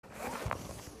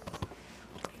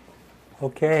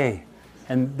Okay.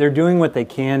 And they're doing what they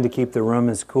can to keep the room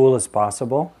as cool as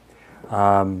possible.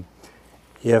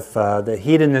 If the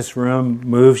heat in this room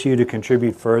moves you to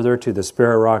contribute further to the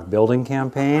Spirit Rock building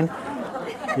campaign,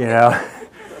 you know,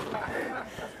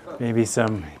 maybe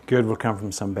some good will come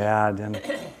from some bad.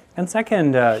 And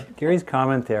second, Gary's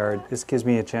comment there, this gives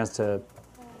me a chance to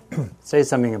say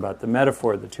something about the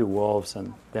metaphor of the two wolves,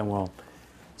 and then we'll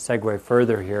segue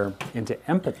further here into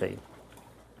empathy.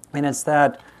 And it's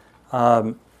that,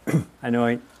 I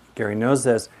know Gary knows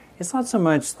this, it's not so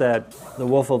much that the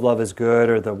wolf of love is good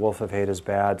or the wolf of hate is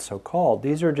bad, so-called.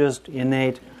 These are just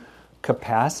innate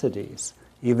capacities,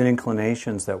 even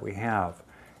inclinations that we have.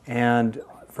 And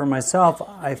for myself,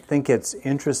 I think it's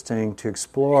interesting to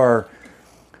explore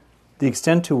the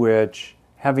extent to which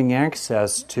having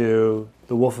access to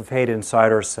the wolf of hate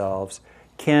inside ourselves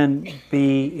can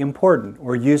be important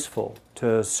or useful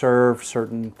to serve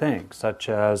certain things, such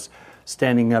as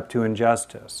standing up to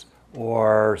injustice,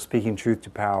 or speaking truth to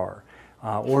power,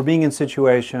 or being in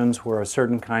situations where a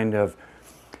certain kind of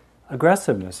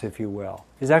aggressiveness, if you will,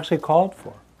 is actually called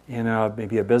for in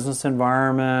maybe a business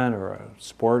environment or a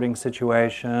sporting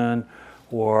situation,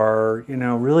 or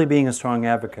really being a strong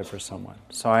advocate for someone.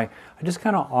 So I just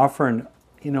kind of offer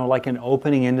like an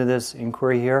opening into this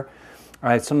inquiry here.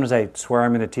 Sometimes I swear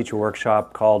I'm going to teach a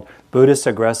workshop called Buddhist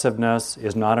Aggressiveness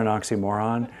is Not an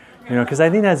Oxymoron, because I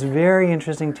think that's very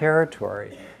interesting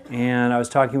territory. And I was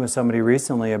talking with somebody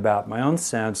recently about my own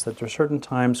sense that there are certain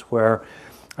times where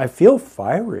I feel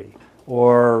fiery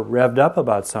or revved up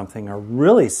about something or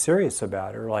really serious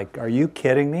about it, or like, are you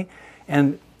kidding me?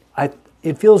 And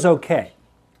it feels okay.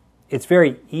 It's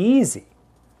very easy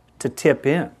to tip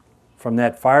in from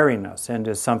that fieriness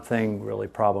into something really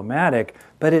problematic,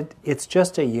 but it's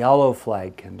just a yellow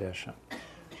flag condition,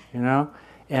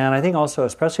 And I think also,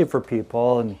 especially for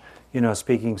people, and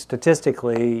speaking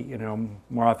statistically,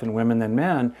 more often women than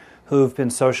men, who've been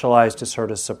socialized to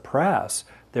sort of suppress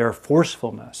their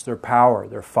forcefulness, their power,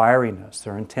 their fieriness,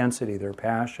 their intensity, their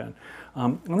passion. I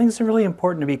think it's really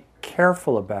important to be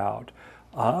careful about,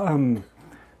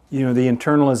 the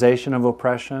internalization of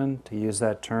oppression, to use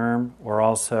that term, or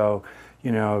also,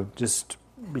 just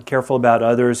be careful about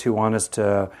others who want us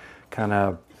to kind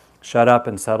of shut up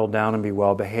and settle down and be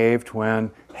well behaved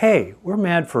when, hey, we're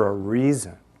mad for a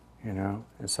reason. And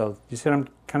so you see what I'm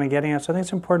kind of getting at? So I think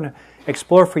it's important to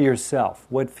explore for yourself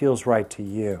what feels right to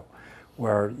you,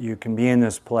 where you can be in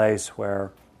this place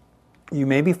where you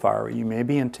may be fiery, you may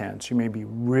be intense, you may be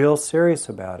real serious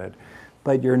about it,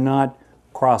 but you're not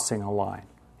crossing a line.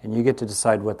 And you get to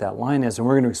decide what that line is, and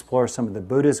we're going to explore some of the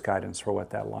Buddhist guidance for what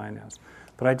that line is.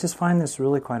 But I just find this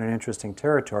really quite an interesting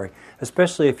territory,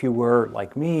 especially if you were,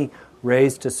 like me,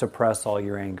 raised to suppress all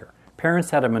your anger. Parents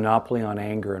had a monopoly on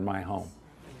anger in my home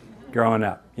growing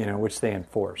up, which they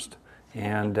enforced.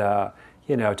 And,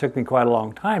 it took me quite a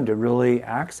long time to really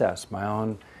access my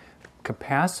own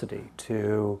capacity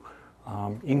to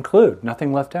include,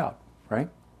 nothing left out, right?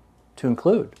 To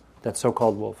include that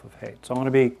so-called wolf of hate. So I want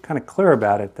to be kind of clear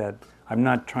about it, that I'm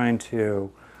not trying to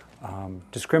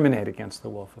discriminate against the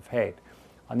wolf of hate.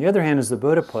 On the other hand, as the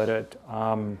Buddha put it,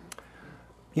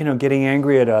 getting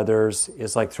angry at others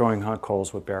is like throwing hot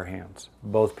coals with bare hands.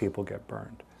 Both people get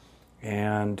burned.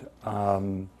 And,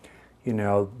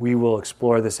 we will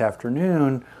explore this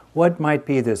afternoon what might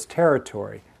be this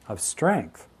territory of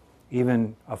strength,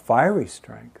 even a fiery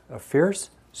strength, a fierce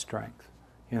strength.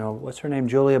 What's her name?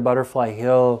 Julia Butterfly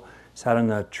Hill sat on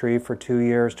the tree for 2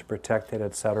 years to protect it,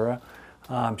 etc.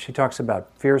 She talks about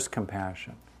fierce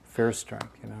compassion, fierce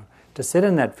strength, To sit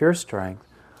in that fierce strength,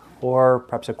 or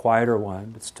perhaps a quieter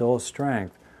one, but still a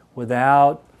strength,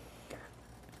 without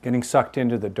getting sucked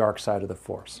into the dark side of the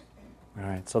force. All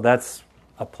right, so that's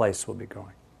a place we'll be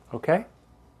going. Okay?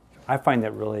 I find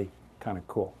that really kind of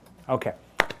cool. Okay.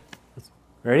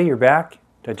 Ready? You're back?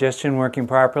 Digestion working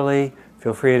properly?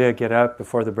 Feel free to get up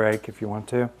before the break if you want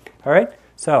to. All right?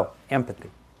 So, empathy.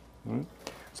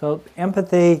 So,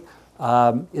 empathy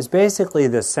is basically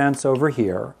the sense over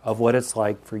here of what it's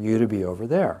like for you to be over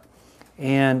there.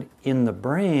 And in the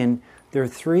brain, there are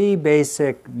 3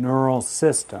 basic neural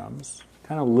systems,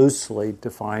 kind of loosely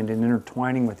defined and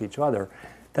intertwining with each other,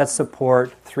 that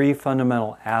support 3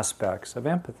 fundamental aspects of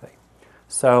empathy.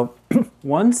 So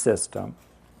one system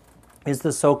is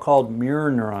the so-called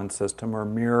mirror neuron system, or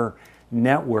mirror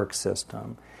network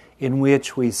system, in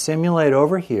which we simulate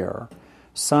over here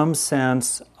some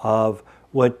sense of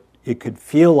what it could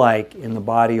feel like in the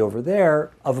body over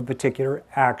there of a particular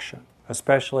action,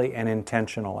 especially an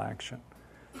intentional action.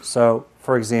 So,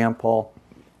 for example,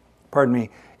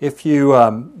 if you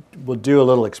will do a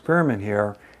little experiment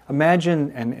here,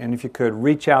 imagine, and if you could,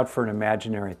 reach out for an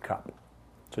imaginary cup.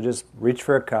 So just reach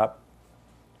for a cup.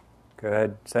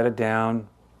 Good. Set it down.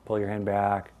 Pull your hand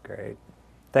back. Great.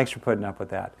 Thanks for putting up with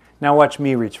that. Now watch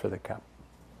me reach for the cup.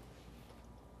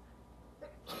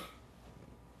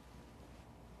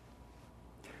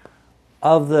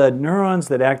 Of the neurons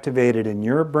that activated in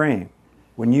your brain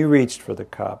when you reached for the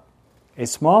cup, a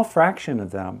small fraction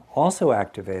of them also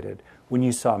activated when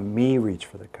you saw me reach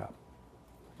for the cup.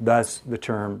 Thus the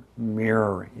term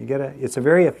mirroring. It's a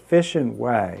very efficient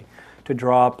way to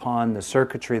draw upon the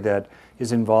circuitry that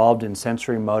is involved in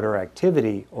sensory motor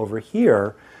activity over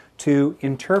here to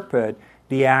interpret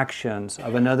the actions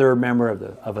of another member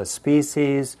of a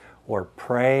species or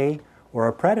prey or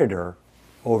a predator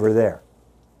over there.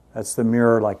 That's the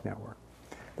mirror-like network.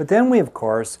 But then we, of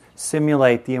course,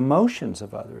 simulate the emotions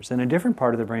of others. And a different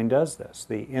part of the brain does this.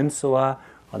 The insula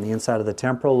on the inside of the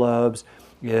temporal lobes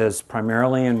is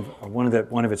primarily, one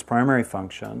of its primary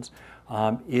functions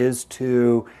is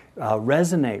to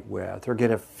resonate with or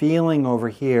get a feeling over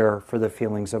here for the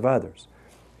feelings of others.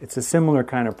 It's a similar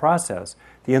kind of process.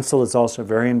 The insula is also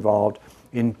very involved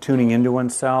in tuning into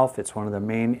oneself. It's one of the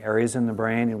main areas in the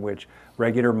brain in which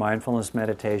regular mindfulness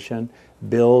meditation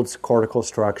builds cortical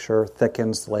structure,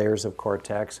 thickens layers of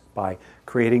cortex by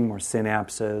creating more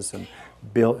synapses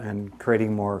and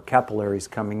creating more capillaries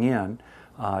coming in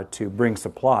to bring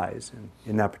supplies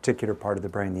in that particular part of the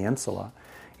brain, the insula.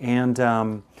 And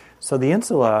so the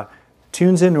insula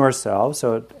tunes into ourselves,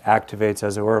 so it activates,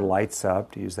 as it were, lights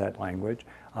up, to use that language,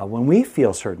 when we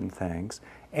feel certain things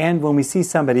and when we see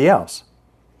somebody else,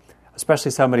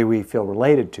 especially somebody we feel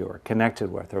related to or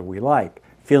connected with or we like,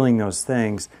 feeling those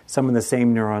things, some of the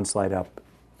same neurons light up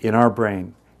in our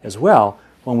brain as well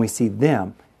when we see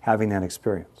them having that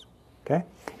experience. Okay?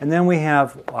 And then we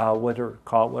have what are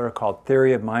called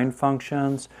theory of mind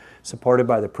functions, supported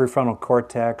by the prefrontal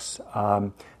cortex,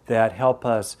 that help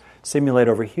us simulate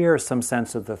over here some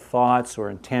sense of the thoughts or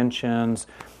intentions,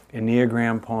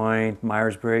 Enneagram point,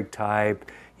 Myers-Briggs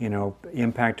type,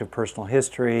 impact of personal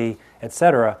history,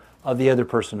 etc., of the other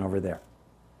person over there.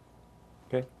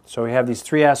 Okay? So we have these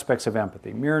three aspects of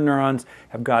empathy. Mirror neurons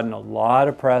have gotten a lot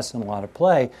of press and a lot of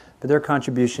play, but their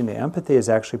contribution to empathy is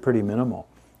actually pretty minimal,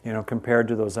 compared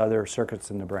to those other circuits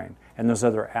in the brain and those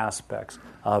other aspects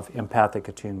of empathic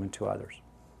attunement to others.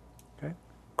 Okay?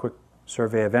 Quick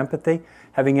survey of empathy.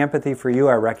 Having empathy for you,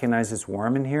 I recognize it's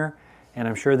warm in here, and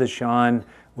I'm sure that Sean,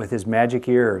 with his magic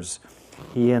ears,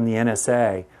 he and the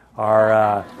NSA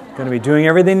are going to be doing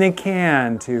everything they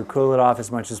can to cool it off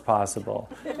as much as possible.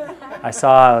 I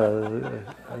saw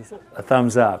a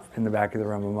thumbs up in the back of the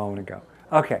room a moment ago.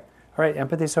 Okay, all right,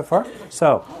 empathy so far?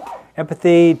 So,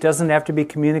 empathy doesn't have to be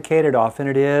communicated. Often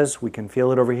it is. We can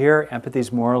feel it over here. Empathy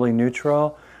is morally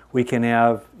neutral. We can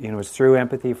have, it's through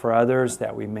empathy for others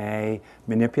that we may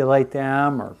manipulate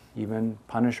them or even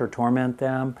punish or torment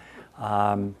them.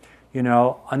 On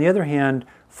the other hand,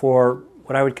 for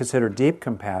what I would consider deep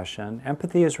compassion,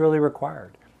 empathy is really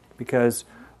required, because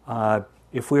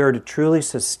if we are to truly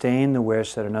sustain the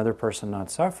wish that another person not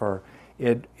suffer,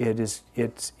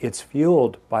 it's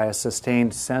fueled by a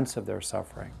sustained sense of their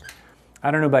suffering. I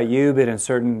don't know about you, but in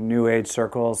certain New Age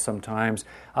circles, sometimes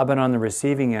I've been on the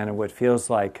receiving end of what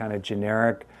feels like kind of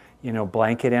generic,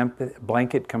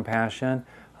 blanket compassion.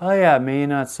 Oh yeah, may you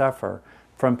not suffer,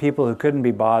 from people who couldn't be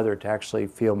bothered to actually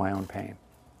feel my own pain,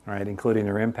 right, including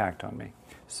their impact on me.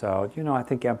 So, I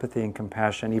think empathy and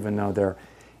compassion, even though they're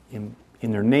in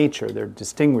their nature, they're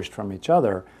distinguished from each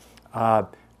other,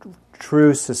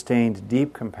 true, sustained,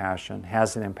 deep compassion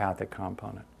has an empathic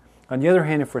component. On the other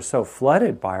hand, if we're so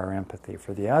flooded by our empathy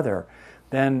for the other,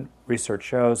 then research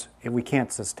shows we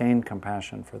can't sustain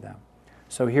compassion for them.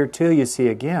 So here too you see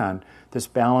again this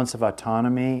balance of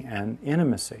autonomy and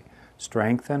intimacy,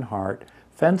 strength and heart,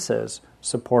 fences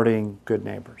supporting good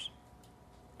neighbors.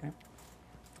 Okay?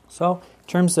 So in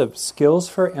terms of skills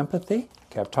for empathy,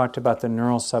 I've talked about the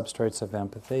neural substrates of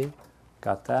empathy.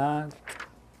 Got that?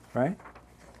 Right?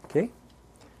 Okay?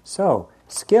 So,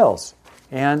 skills.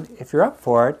 And if you're up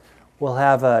for it, we'll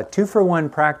have a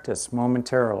 2-for-1 practice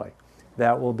momentarily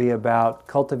that will be about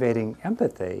cultivating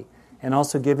empathy and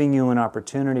also giving you an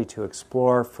opportunity to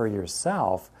explore for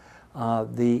yourself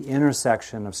the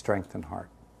intersection of strength and heart.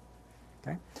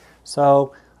 Okay?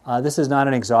 So, this is not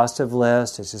an exhaustive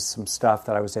list. It's just some stuff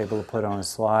that I was able to put on a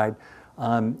slide.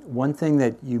 One thing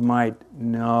that you might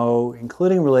know,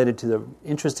 including related to the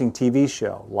interesting TV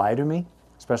show, Lie to Me,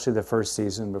 especially the first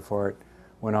season before it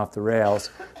went off the rails,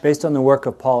 based on the work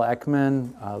of Paul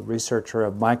Ekman, a researcher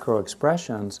of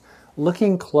microexpressions,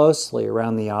 looking closely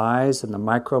around the eyes and the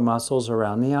micro muscles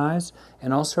around the eyes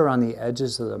and also around the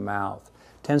edges of the mouth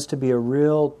tends to be a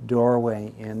real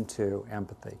doorway into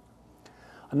empathy.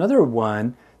 Another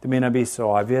one that may not be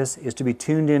so obvious is to be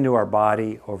tuned into our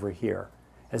body over here.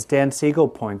 As Dan Siegel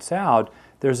points out,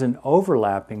 there's an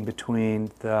overlapping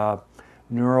between the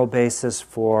neural basis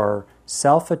for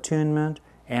self-attunement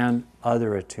and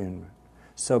other attunement.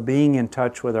 So being in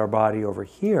touch with our body over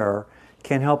here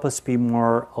can help us be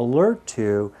more alert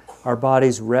to our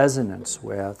body's resonance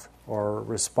with, or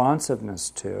responsiveness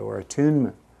to, or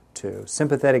attunement to,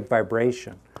 sympathetic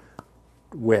vibration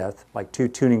with, like two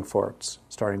tuning forks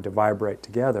starting to vibrate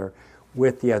together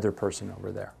with the other person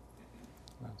over there.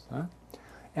 That's that.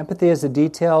 Empathy as a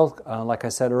detail, like I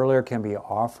said earlier, can be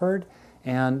offered,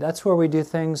 and that's where we do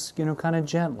things, kind of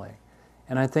gently.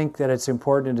 And I think that it's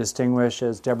important to distinguish,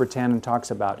 as Deborah Tannen talks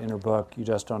about in her book, You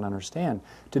Just Don't Understand,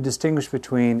 to distinguish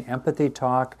between empathy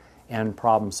talk and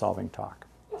problem-solving talk.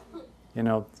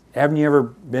 Haven't you ever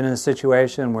been in a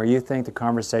situation where you think the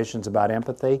conversation's about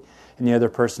empathy and the other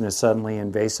person is suddenly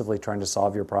invasively trying to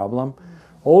solve your problem?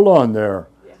 Hold on there,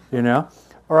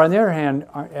 Or on the other hand,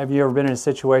 have you ever been in a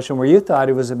situation where you thought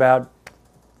it was about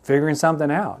figuring something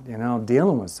out,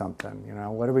 dealing with something,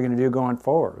 what are we going to do going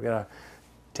forward? We got to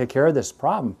take care of this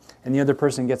problem. And the other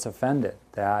person gets offended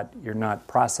that you're not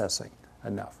processing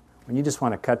enough, when you just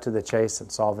want to cut to the chase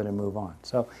and solve it and move on.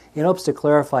 So it helps to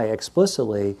clarify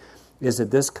explicitly, is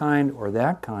it this kind or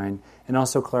that kind, and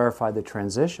also clarify the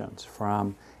transitions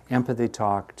from empathy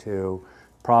talk to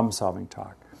problem-solving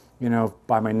talk.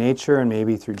 By my nature and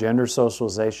maybe through gender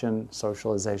socialization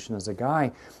as a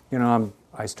guy,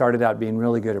 I started out being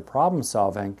really good at problem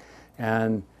solving,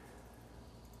 and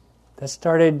that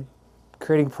started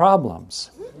creating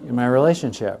problems in my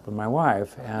relationship with my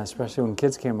wife, and especially when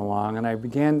kids came along. And I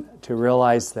began to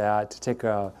realize that, to take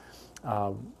a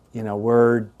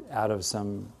word out of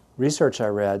some research I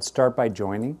read, start by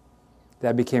joining.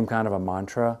 That became kind of a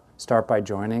mantra, start by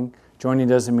joining. Joining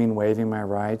doesn't mean waiving my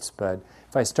rights, but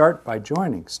if I start by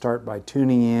joining, start by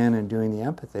tuning in and doing the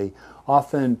empathy,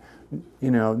 often,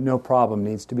 no problem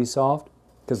needs to be solved,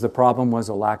 because the problem was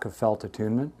a lack of felt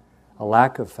attunement, a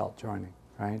lack of felt joining,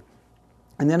 right?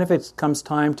 And then if it comes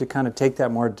time to kind of take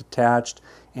that more detached,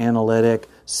 analytic,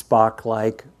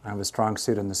 Spock-like, I have a strong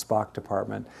suit in the Spock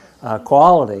department,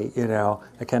 quality,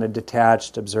 a kind of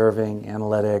detached, observing,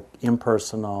 analytic,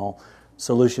 impersonal,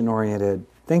 solution-oriented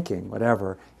thinking,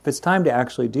 whatever. If it's time to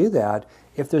actually do that,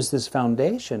 if there's this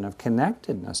foundation of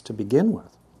connectedness to begin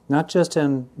with, not just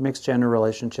in mixed gender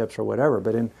relationships or whatever,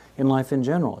 but in life in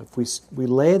general, if we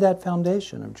lay that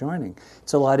foundation of joining,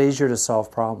 it's a lot easier to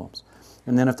solve problems.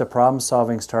 And then if the problem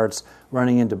solving starts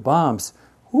running into bumps,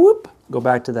 go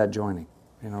back to that joining,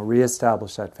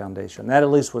 reestablish that foundation. That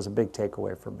at least was a big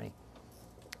takeaway for me.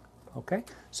 Okay,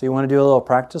 so you want to do a little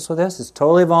practice with this. It's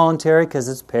totally voluntary because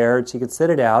it's paired, so you can sit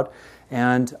it out,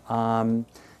 and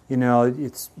you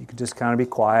could just kind of be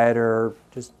quiet or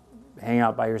just hang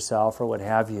out by yourself or what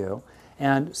have you.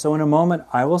 And so in a moment,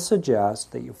 I will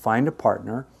suggest that you find a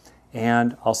partner,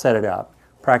 and I'll set it up.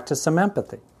 Practice some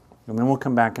empathy, and then we'll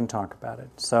come back and talk about it.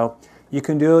 So you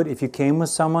can do it if you came with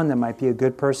someone that might be a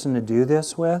good person to do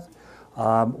this with,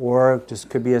 or just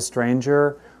could be a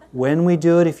stranger. When we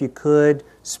do it, if you could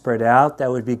spread out, that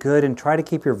would be good, and try to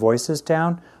keep your voices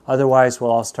down. Otherwise,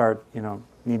 we'll all start,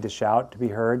 need to shout to be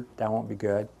heard. That won't be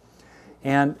good.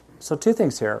 And so 2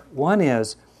 things here. One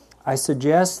is, I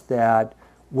suggest that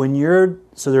when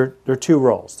so there are 2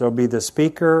 roles. There'll be the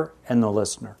speaker and the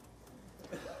listener.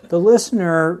 The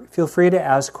listener, feel free to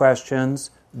ask questions.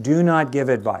 Do not give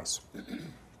advice.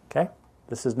 Okay?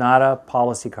 This is not a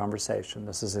policy conversation.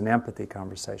 This is an empathy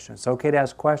conversation. It's okay to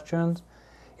ask questions.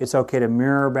 It's okay to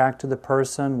mirror back to the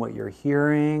person what you're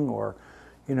hearing, or,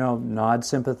 nod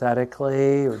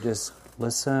sympathetically, or just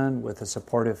listen with a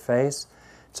supportive face.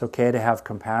 It's okay to have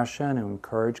compassion and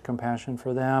encourage compassion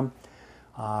for them.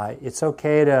 It's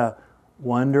okay to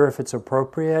wonder if it's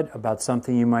appropriate about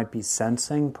something you might be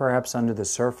sensing, perhaps under the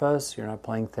surface. You're not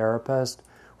playing therapist.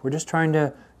 We're just trying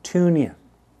to tune in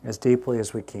as deeply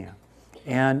as we can.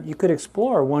 And you could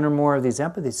explore one or more of these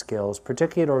empathy skills,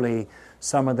 particularly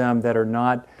some of them that are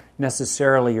not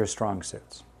necessarily your strong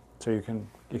suits. So you can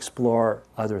explore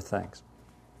other things.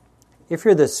 If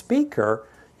you're the speaker,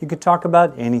 you could talk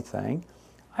about anything.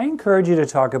 I encourage you to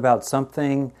talk about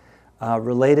something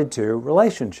related to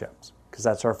relationships, because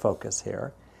that's our focus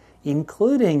here.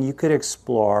 Including, you could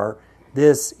explore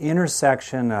this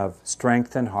intersection of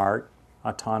strength and heart,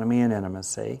 autonomy and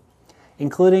intimacy,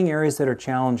 including areas that are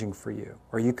challenging for you.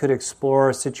 Or you could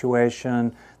explore a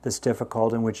situation that's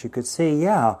difficult in which you could see,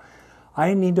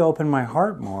 I need to open my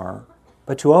heart more,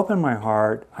 but to open my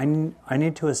heart, I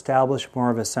need to establish more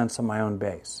of a sense of my own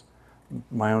base,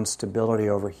 my own stability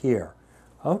over here.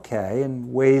 Okay,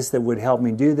 and ways that would help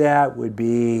me do that would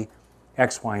be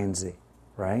X, Y, and Z,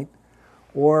 right?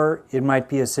 Or it might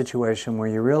be a situation where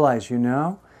you realize,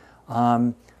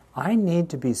 I need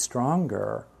to be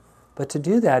stronger, but to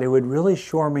do that, it would really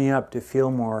shore me up to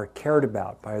feel more cared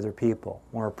about by other people,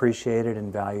 more appreciated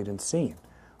and valued and seen.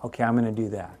 Okay, I'm going to do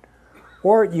that.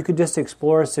 Or you could just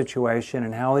explore a situation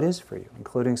and how it is for you,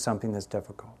 including something that's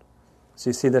difficult. So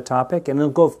you see the topic? And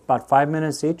it'll go about 5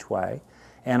 minutes each way,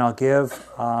 and I'll give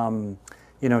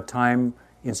time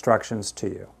instructions to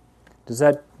you. Does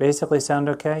that basically sound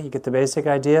okay? You get the basic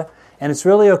idea? And it's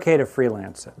really okay to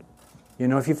freelance it.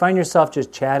 If you find yourself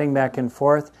just chatting back and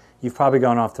forth, you've probably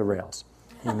gone off the rails.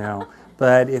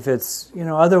 But if it's,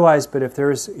 otherwise, but if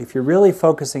you're really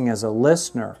focusing as a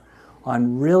listener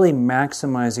on really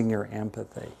maximizing your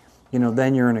empathy,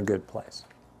 then you're in a good place.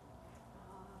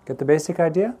 Get the basic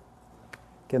idea?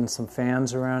 Getting some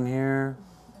fans around here.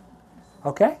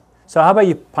 Okay. So how about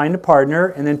you find a partner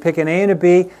and then pick an A and a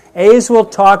B. A's will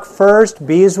talk first,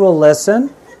 B's will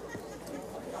listen.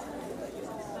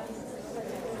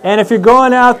 And if you're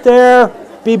going out there,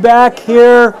 be back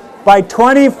here by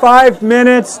 25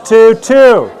 minutes to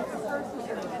 2.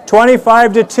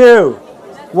 25 to 2.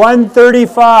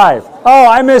 1:35. Oh,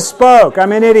 I misspoke.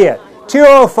 I'm an idiot.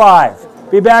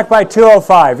 2:05. Be back by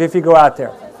 2:05 if you go out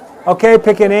there. Okay,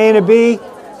 pick an A and a B. You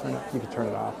can turn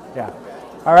it off. Yeah.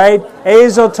 All right.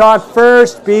 A's will talk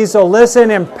first. B's will listen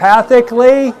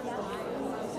empathically.